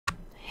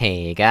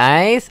Hey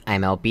guys,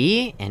 I'm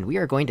LB, and we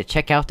are going to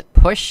check out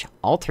Push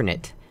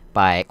Alternate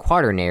by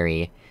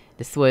Quaternary.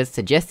 This was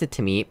suggested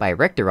to me by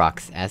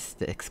Rectorox, as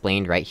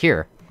explained right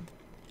here.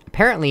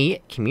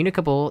 Apparently,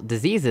 communicable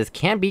diseases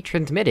can be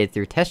transmitted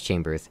through test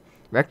chambers.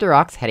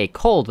 Rectorox had a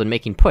cold when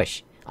making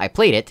Push. I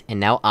played it, and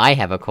now I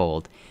have a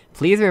cold.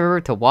 Please remember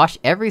to wash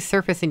every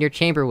surface in your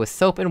chamber with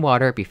soap and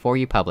water before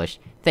you publish.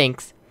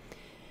 Thanks.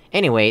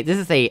 Anyway, this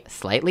is a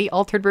slightly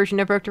altered version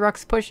of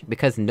Rectorox Push,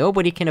 because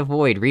nobody can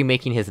avoid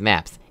remaking his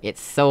maps.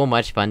 It's so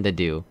much fun to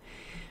do.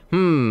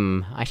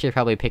 I should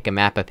probably pick a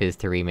map of his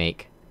to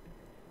remake.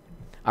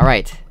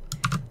 Alright,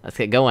 let's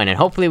get going, and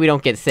hopefully we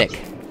don't get sick.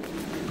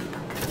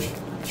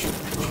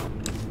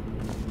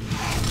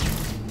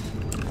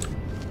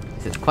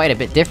 This is quite a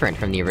bit different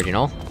from the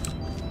original.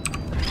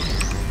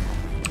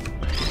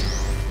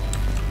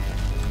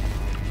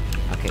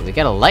 Okay, we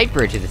got a light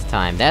bridge this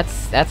time,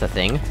 that's a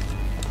thing.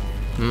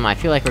 I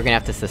feel like we're gonna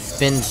have to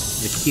suspend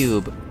the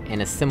cube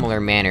in a similar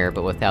manner,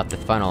 but without the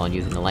funnel and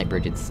using the light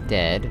bridge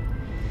instead.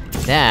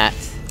 That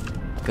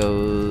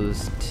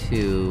goes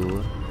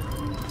to...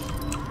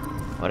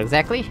 what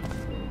exactly?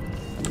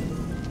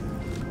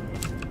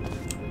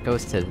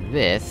 Goes to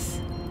this,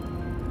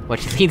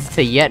 which leads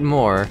to yet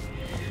more.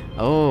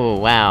 Oh,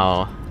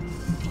 wow.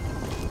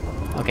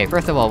 Okay,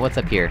 first of all, what's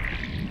up here?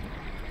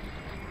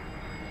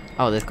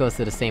 Oh, this goes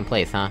to the same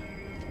place, huh?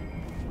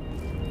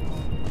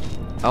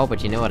 Oh,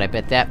 but you know what, I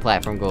bet that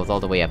platform goes all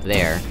the way up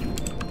there.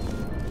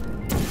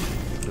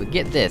 So we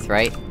get this,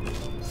 right?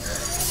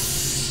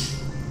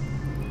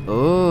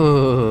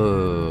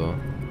 Ooh.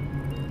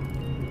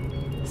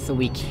 So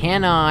we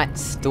cannot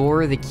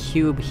store the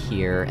cube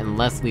here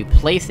unless we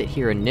place it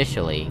here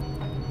initially.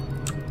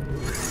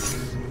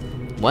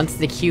 Once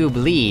the cube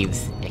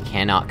leaves, it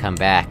cannot come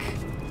back.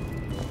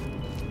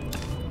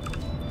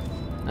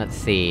 Let's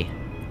see.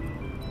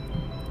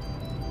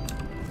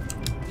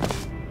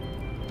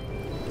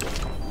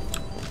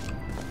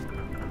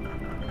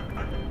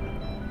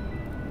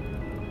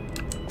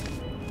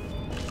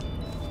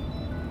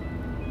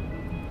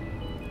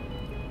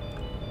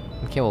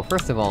 Okay, well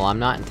first of all, I'm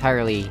not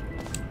entirely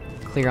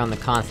clear on the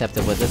concept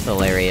of what this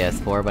little area is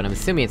for, but I'm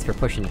assuming it's for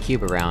pushing the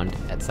cube around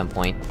at some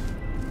point.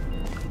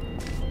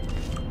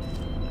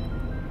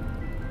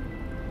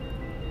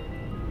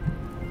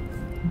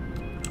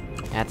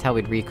 That's how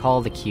we'd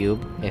recall the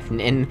cube. If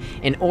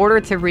in order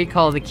to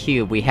recall the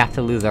cube, we have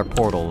to lose our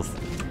portals.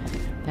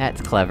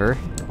 That's clever.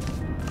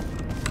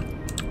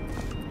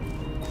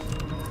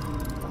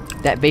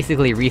 That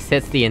basically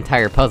resets the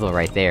entire puzzle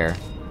right there.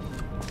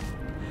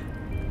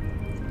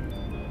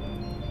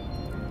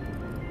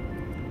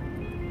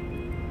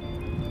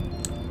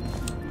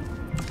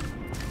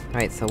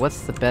 Alright, so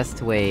what's the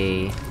best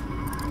way...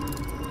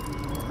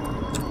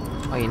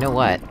 oh, you know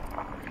what?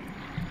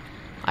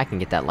 I can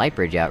get that light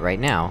bridge out right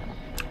now.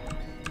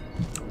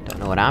 Don't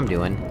know what I'm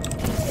doing.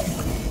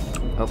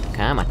 Oh,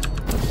 come on.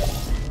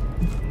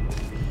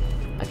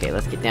 Okay,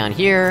 let's get down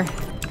here.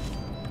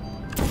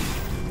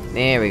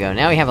 There we go,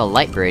 now we have a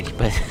light bridge,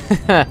 but...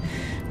 I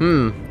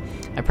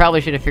probably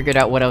should've figured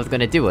out what I was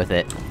gonna do with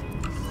it.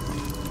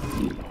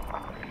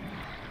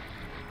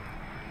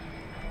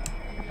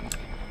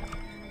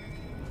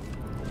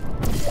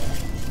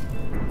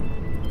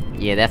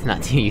 Yeah, that's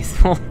not too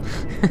useful.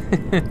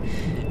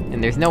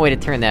 And there's no way to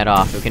turn that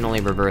off, we can only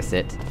reverse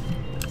it.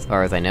 As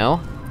far as I know.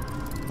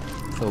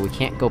 So we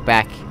can't go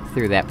back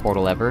through that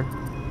portal ever.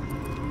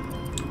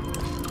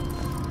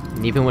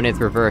 And even when it's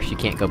reversed, you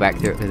can't go back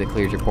through it because it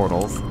clears your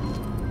portals.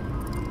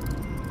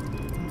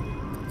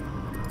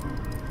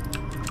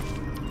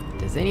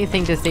 Does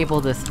anything disable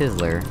this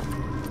fizzler?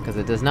 Because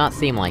it does not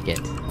seem like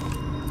it.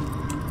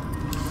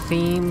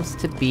 Seems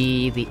to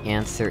be the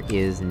answer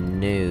is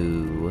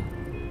no.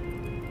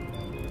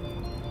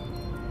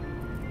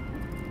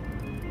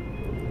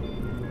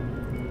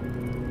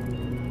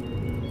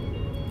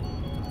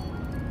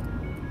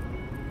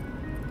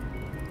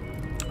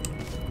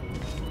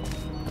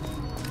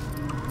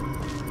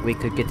 We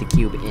could get the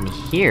cube in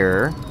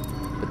here,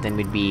 but then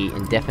we'd be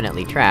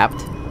indefinitely trapped.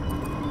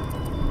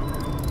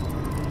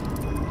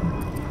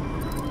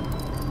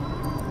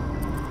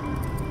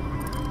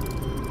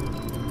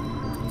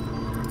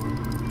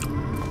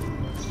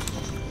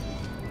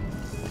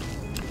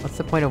 What's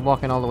the point of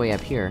walking all the way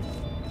up here?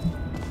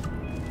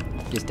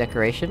 Just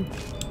decoration?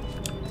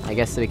 I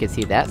guess so we could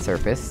see that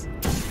surface.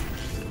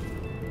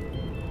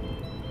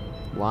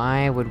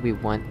 Why would we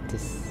want to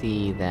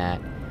see that?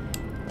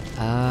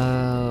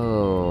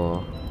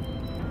 Oh.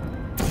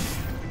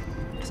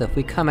 So if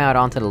we come out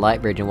onto the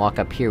light bridge and walk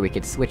up here, we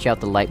could switch out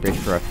the light bridge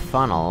for a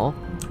funnel.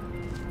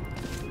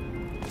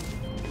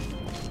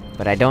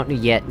 But I don't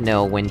yet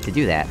know when to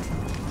do that.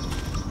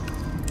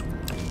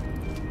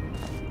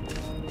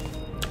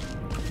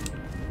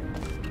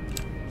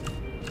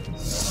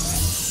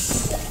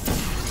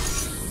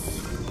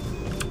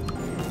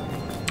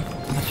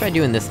 Let's try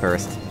doing this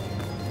first.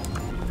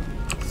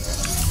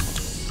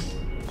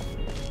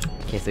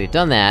 Okay, so we've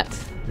done that.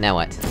 Now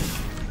what?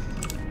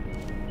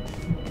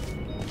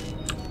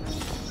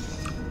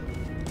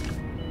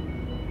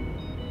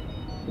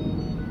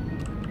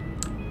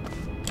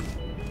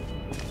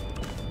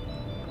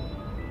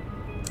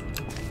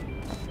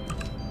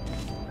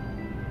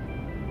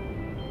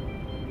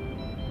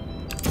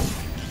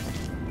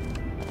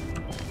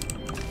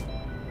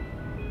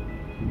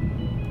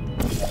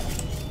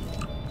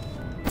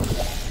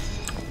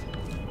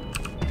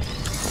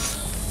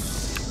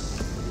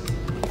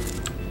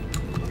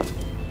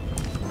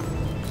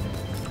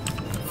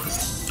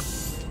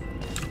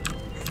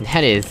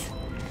 That is...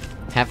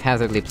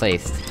 haphazardly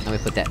placed. Let me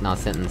put that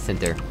nonsense in the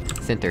center.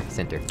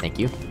 Center, thank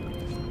you.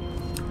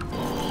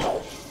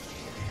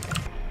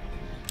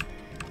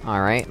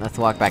 Alright, let's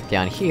walk back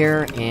down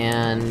here,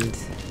 and...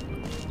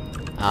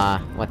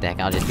 what the heck,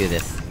 I'll just do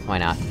this. Why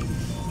not?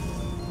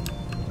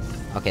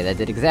 Okay, that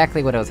did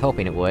exactly what I was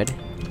hoping it would.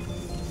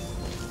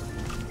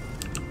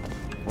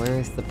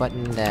 Where's the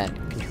button that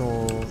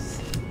controls...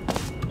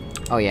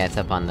 Oh yeah, it's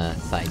up on the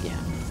side, yeah.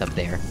 It's up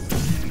there.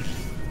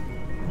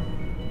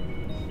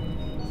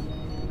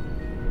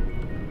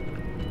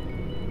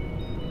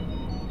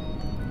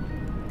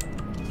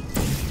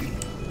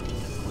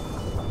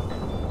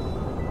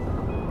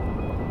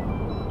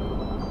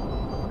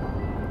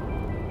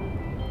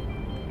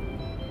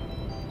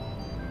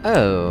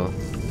 Oh.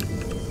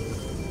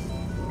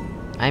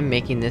 I'm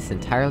making this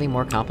entirely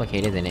more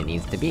complicated than it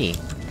needs to be.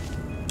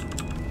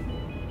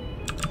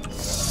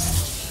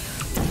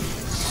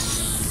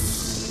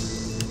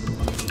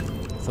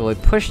 So we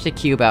push the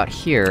cube out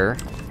here,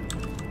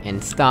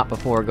 and stop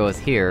before it goes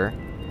here,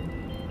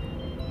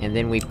 and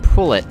then we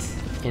pull it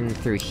in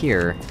through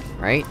here,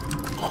 right?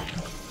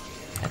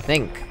 I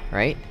think,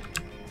 right?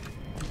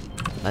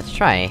 Let's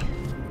try.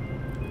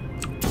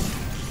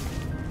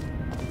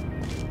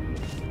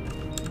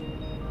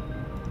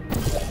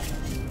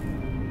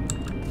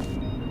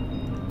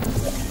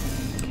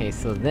 Okay,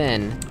 so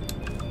then...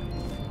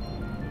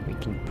 we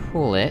can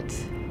pull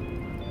it...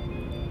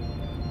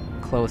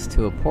 close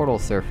to a portal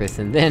surface,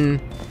 and then...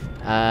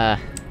 well,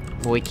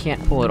 we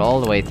can't pull it all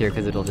the way through,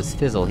 because it'll just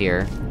fizzle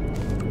here.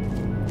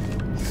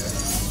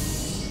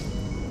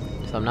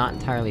 So I'm not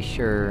entirely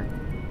sure...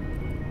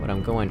 what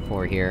I'm going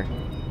for here.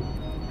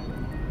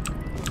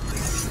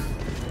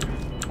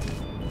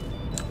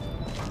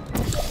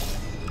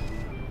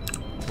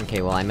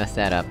 Okay, well I messed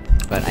that up,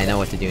 but I know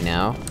what to do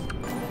now.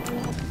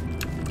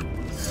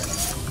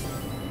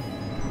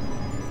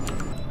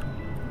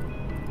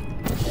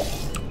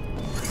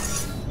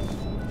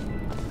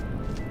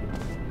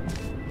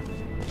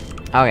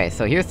 Okay,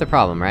 so here's the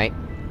problem, right?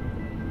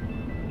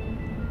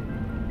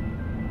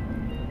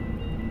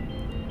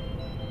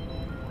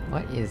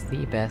 What is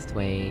the best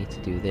way to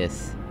do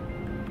this?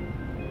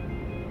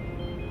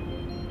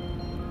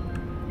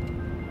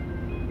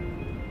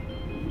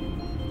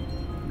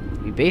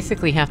 We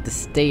basically have to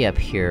stay up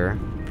here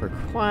for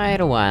quite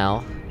a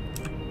while.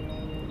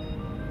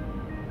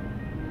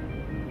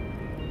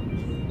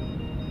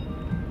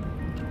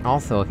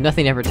 Also, if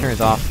nothing ever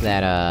turns off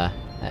that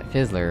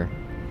fizzler,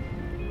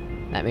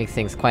 that makes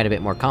things quite a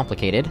bit more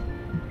complicated.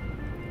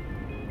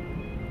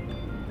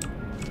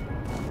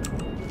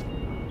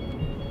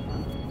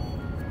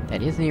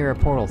 That is near a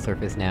portal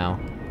surface now.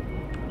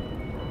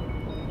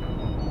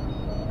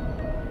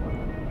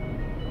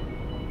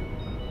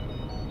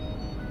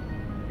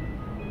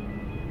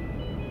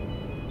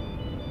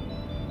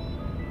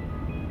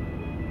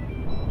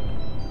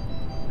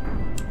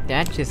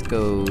 That just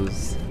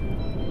goes...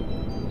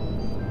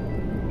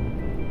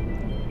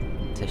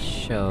 to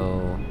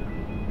show...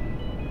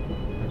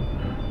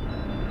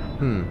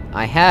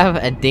 I have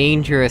a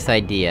dangerous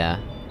idea...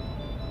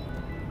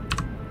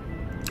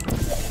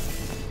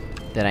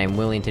 that I'm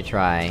willing to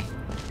try.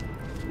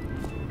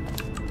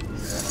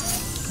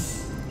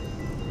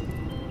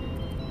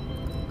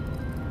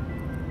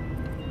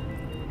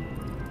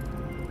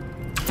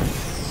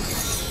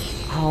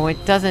 Oh,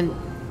 it doesn't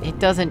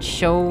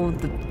show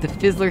the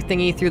fizzler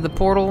thingy through the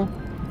portal?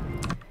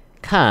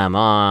 Come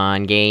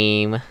on,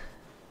 game.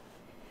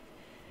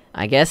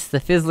 I guess the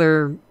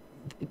fizzler...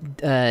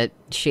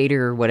 shader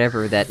or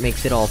whatever that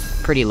makes it all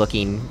pretty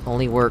looking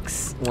only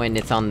works when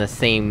it's on the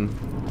same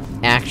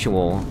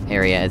actual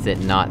area as it,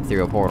 not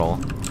through a portal.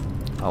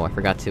 Oh, I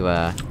forgot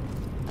to,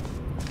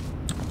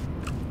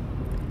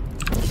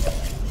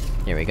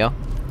 Here we go.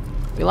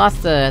 We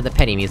lost the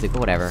PeTI music, but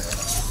whatever.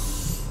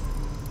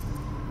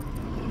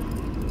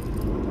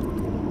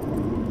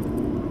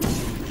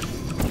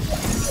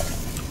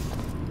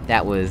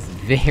 That was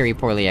very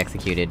poorly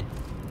executed.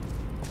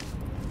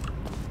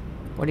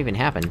 What even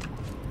happened?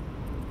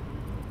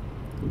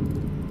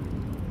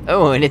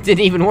 Oh, and it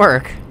didn't even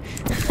work!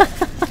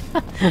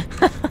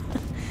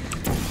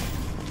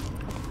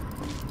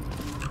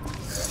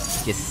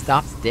 Just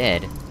stops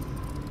dead.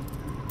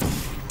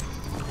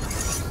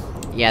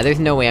 Yeah, there's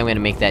no way I'm gonna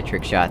make that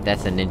trick shot.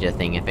 That's a ninja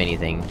thing, if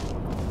anything.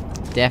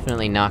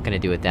 Definitely not gonna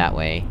do it that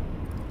way.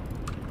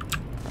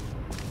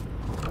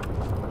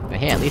 But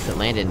hey, at least it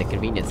landed in a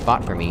convenient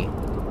spot for me.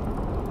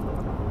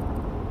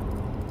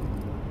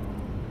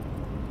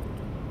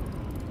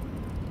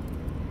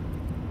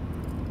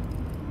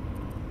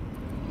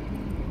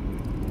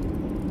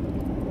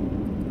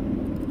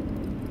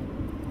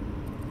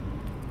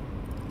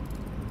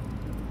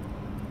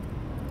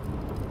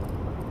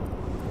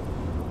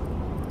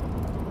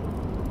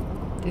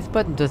 This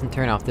button doesn't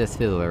turn off this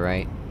fizzler,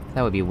 right?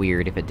 That would be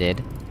weird if it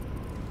did.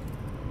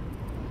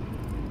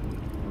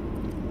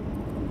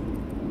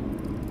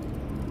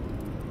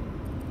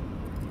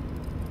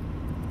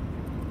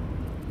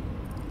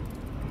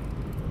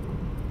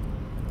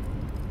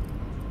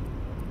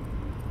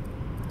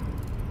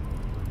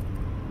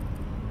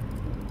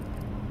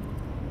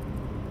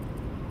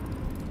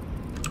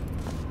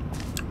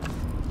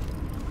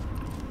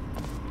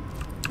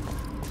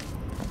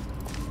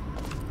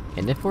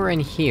 And if we're in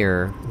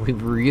here, we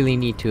really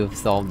need to have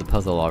solved the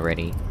puzzle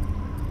already.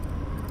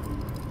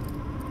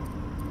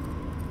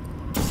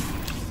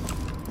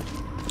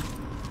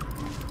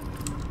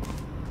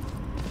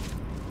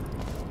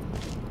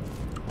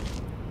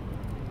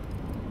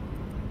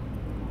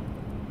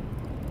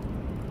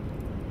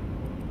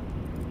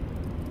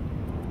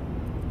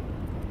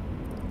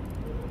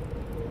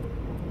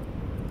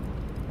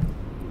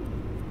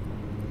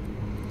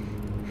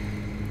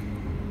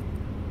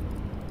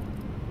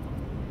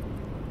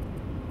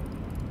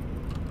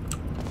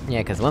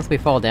 Yeah, cause once we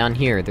fall down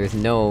here, there's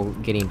no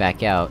getting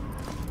back out.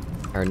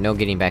 Or no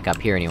getting back up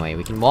here anyway.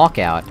 We can walk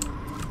out,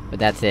 but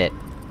that's it.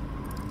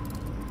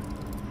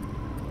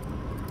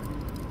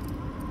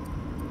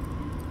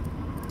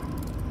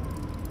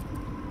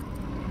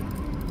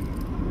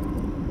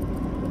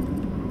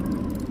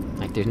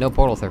 Like, there's no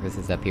portal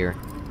surfaces up here.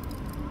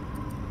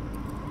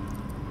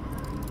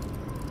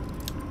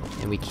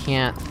 And we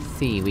can't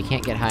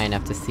get high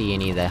enough to see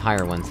any of the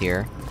higher ones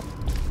here.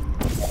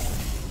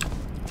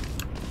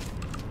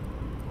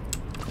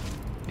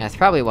 That's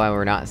probably why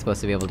we're not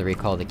supposed to be able to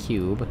recall the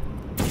cube,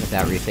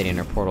 without resetting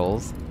our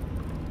portals.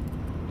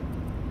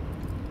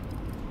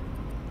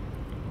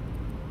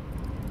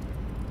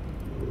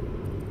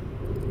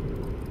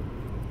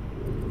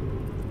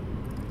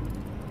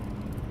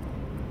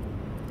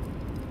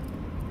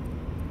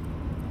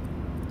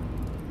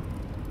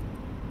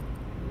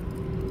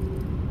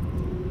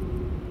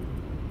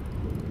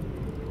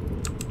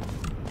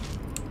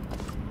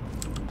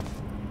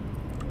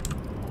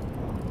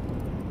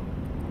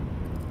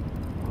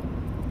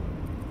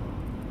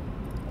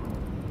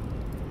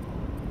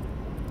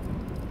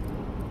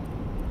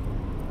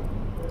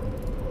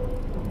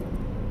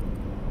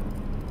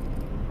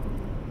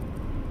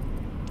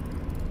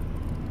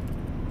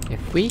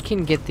 If we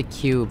can get the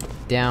cube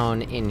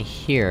down in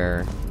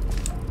here,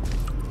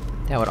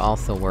 that would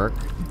also work.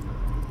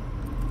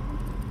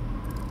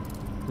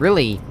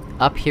 Really,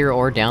 up here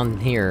or down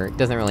here,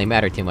 doesn't really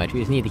matter too much, we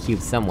just need the cube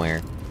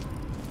somewhere.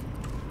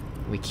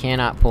 We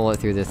cannot pull it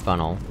through this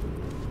funnel.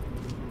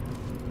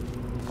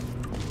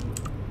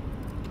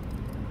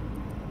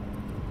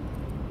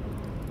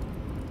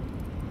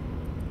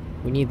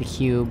 We need the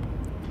cube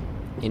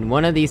in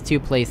one of these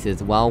two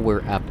places while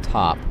we're up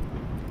top.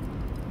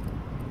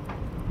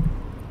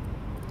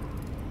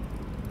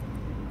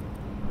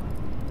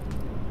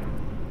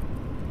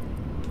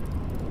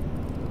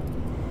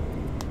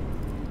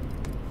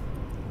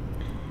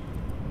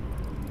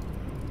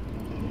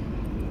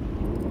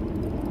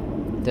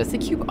 Does the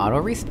cube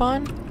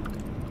auto-respawn?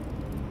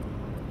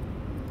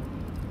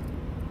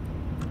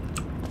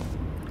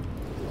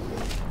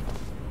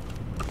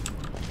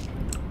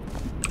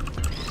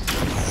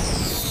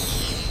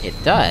 It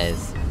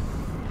does.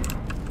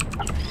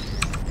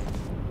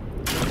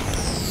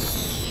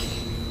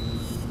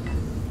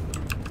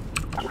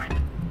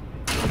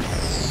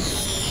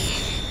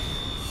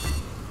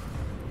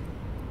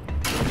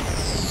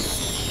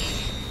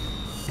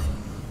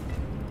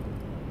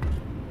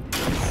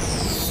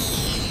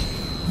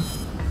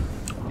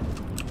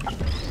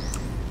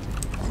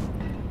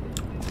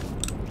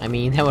 I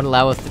mean, that would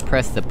allow us to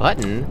press the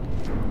button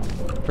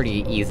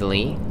pretty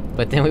easily,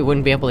 but then we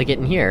wouldn't be able to get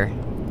in here.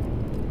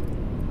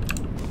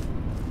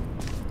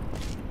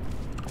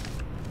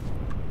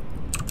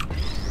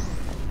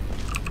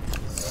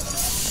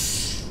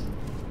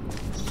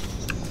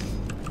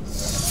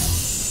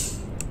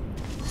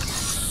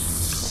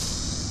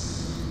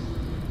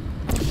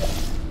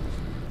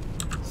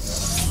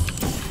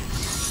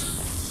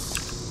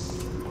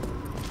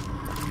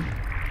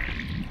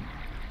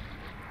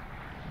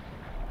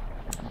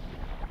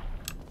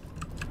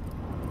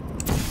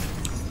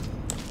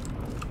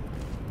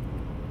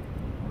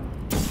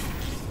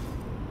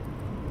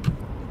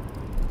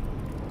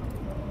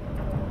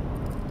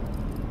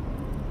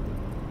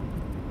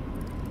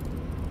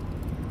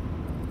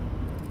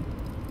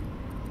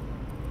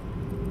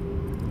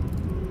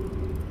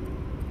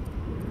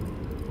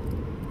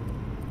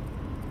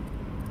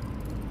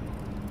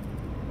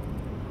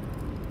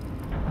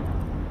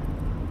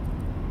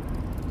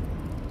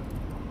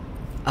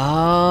 Oh,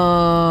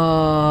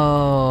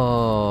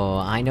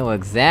 I know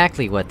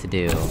exactly what to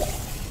do.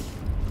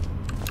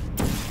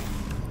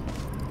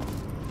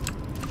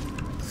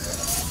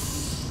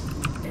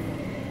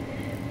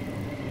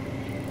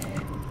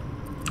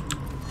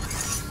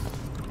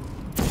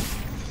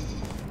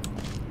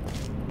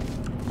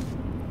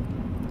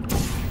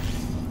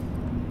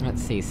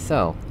 Let's see,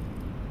 so...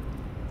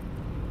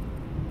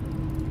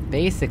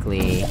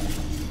 basically...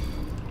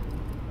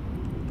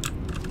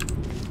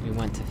 we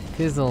want to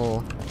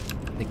fizzle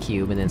the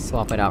cube and then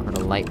swap it out for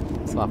the light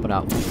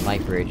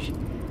bridge.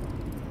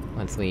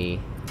 Once we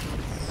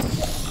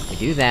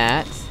do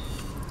that...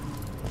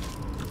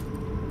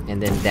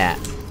 and then that.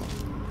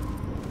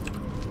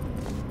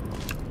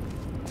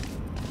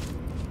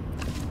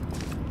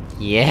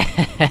 Yes!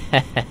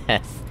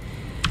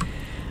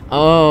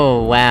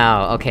 Oh,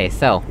 wow, okay,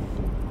 so...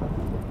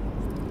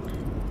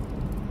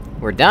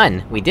 we're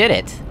done! We did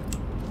it!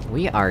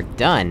 We are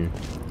done!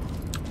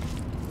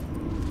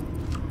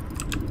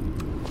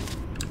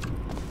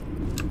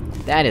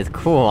 That is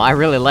cool, I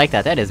really like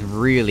that, that is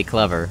really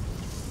clever.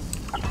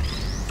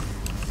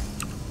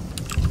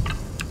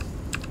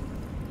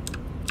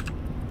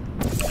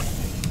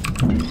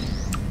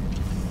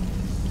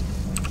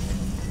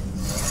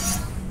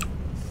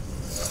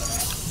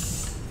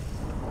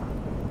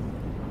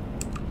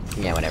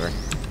 Yeah, whatever.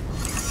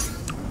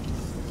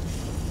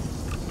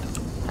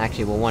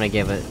 Actually, we'll wanna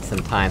give it some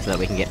time so that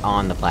we can get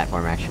on the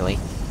platform, actually.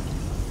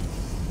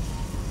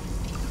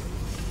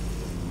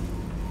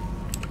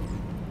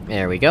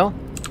 There we go.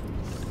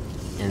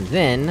 And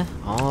then,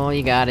 all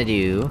you gotta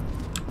do...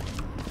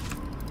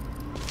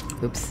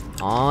 Oops.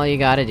 All you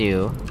gotta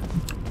do...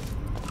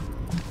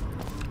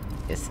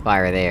 is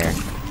fire there.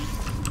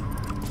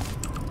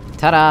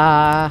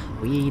 Ta-da!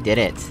 We did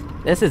it!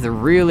 This is a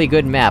really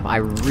good map, I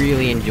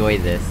really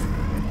enjoyed this.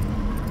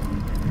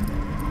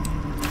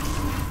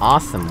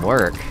 Awesome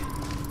work!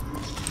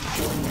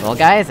 Well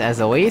guys,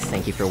 as always,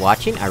 thank you for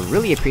watching, I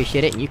really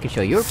appreciate it, and you can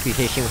show your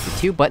appreciation with the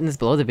 2 buttons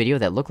below the video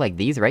that look like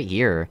these right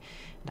here.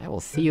 And I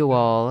will see you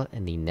all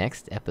in the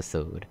next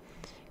episode.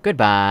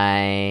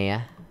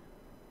 Goodbye!